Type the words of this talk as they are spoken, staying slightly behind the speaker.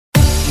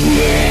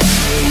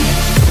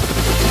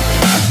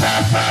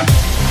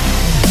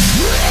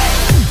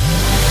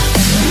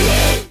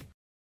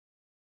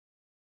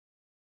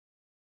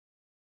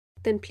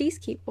Then please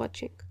keep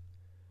watching.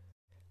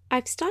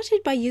 I've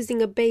started by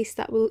using a base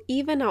that will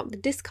even out the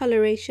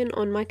discoloration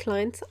on my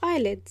client's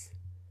eyelids.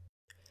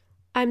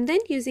 I'm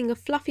then using a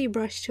fluffy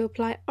brush to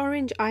apply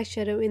orange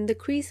eyeshadow in the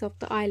crease of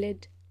the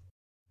eyelid,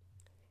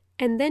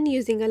 and then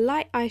using a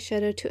light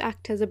eyeshadow to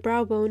act as a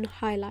brow bone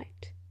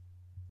highlight.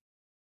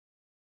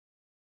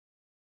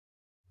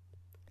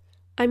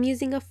 I'm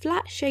using a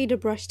flat shader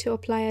brush to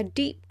apply a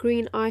deep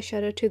green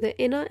eyeshadow to the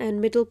inner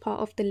and middle part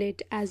of the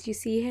lid, as you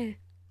see here,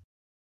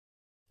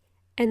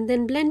 and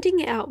then blending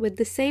it out with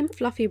the same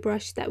fluffy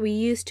brush that we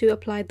used to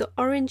apply the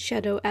orange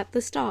shadow at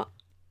the start.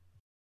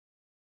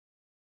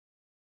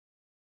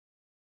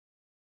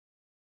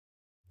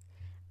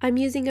 I'm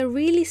using a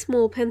really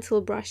small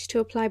pencil brush to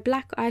apply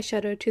black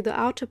eyeshadow to the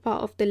outer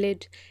part of the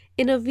lid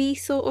in a V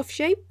sort of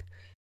shape.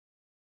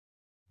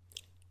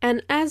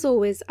 And as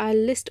always, I'll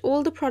list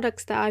all the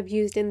products that I've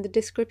used in the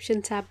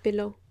description tab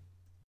below.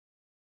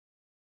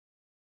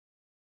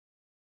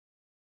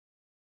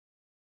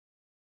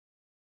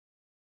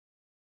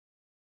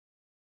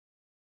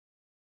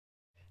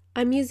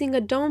 I'm using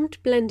a domed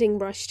blending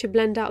brush to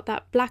blend out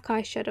that black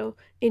eyeshadow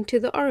into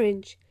the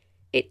orange.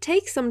 It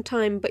takes some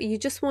time, but you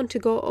just want to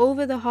go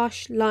over the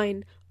harsh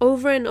line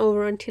over and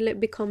over until it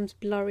becomes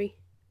blurry.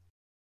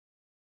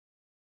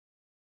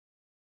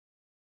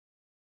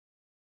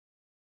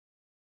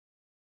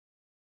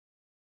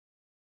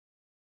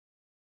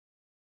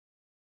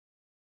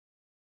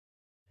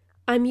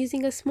 I'm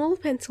using a small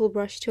pencil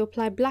brush to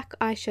apply black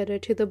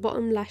eyeshadow to the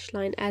bottom lash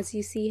line, as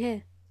you see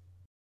here.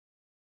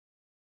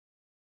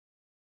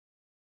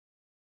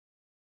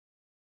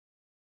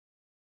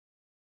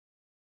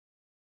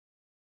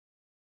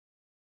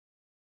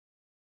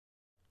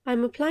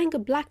 I'm applying a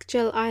black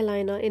gel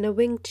eyeliner in a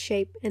winged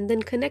shape and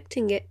then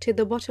connecting it to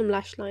the bottom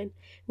lash line,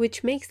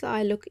 which makes the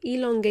eye look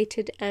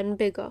elongated and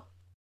bigger.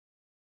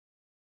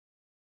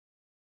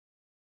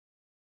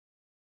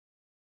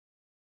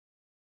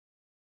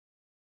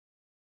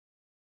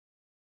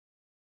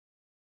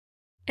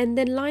 And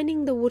then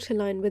lining the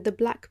waterline with a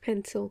black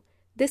pencil.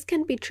 This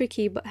can be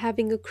tricky, but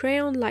having a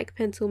crayon-like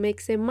pencil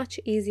makes it much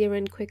easier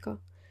and quicker.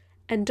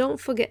 And don't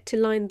forget to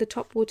line the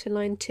top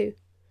waterline too.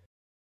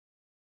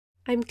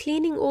 I'm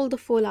cleaning all the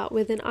fallout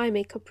with an eye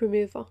makeup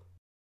remover,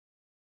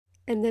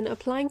 and then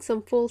applying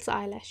some false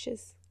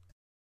eyelashes.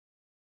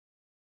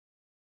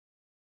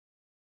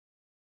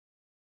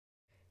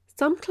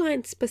 Some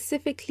clients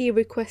specifically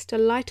request a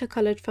lighter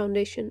coloured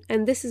foundation,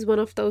 and this is one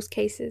of those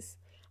cases.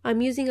 I'm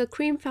using a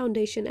cream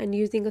foundation and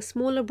using a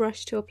smaller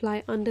brush to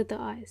apply under the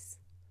eyes.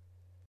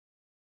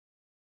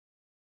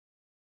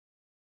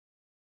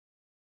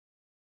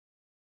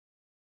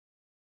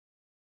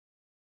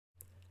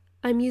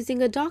 I'm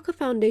using a darker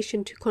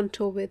foundation to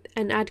contour with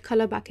and add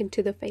colour back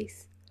into the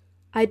face.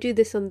 I do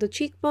this on the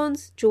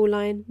cheekbones,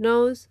 jawline,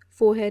 nose,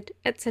 forehead,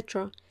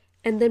 etc.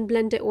 and then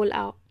blend it all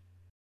out.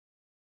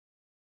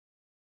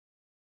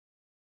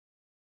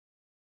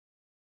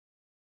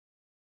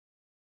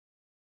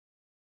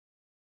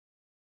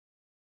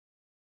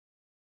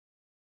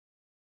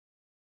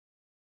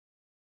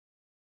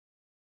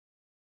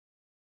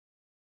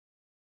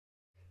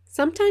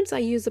 Sometimes I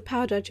use a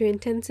powder to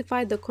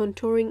intensify the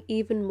contouring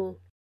even more.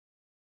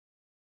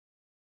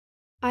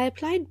 I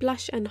applied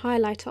blush and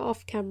highlighter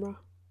off camera,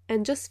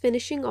 and just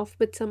finishing off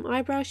with some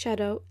eyebrow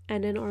shadow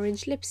and an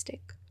orange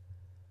lipstick.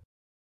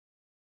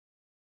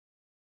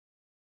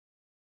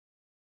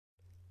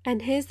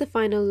 And here's the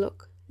final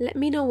look. Let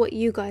me know what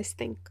you guys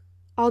think.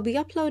 I'll be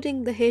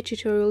uploading the hair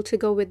tutorial to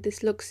go with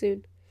this look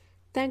soon.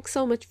 Thanks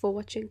so much for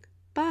watching.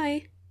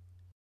 Bye!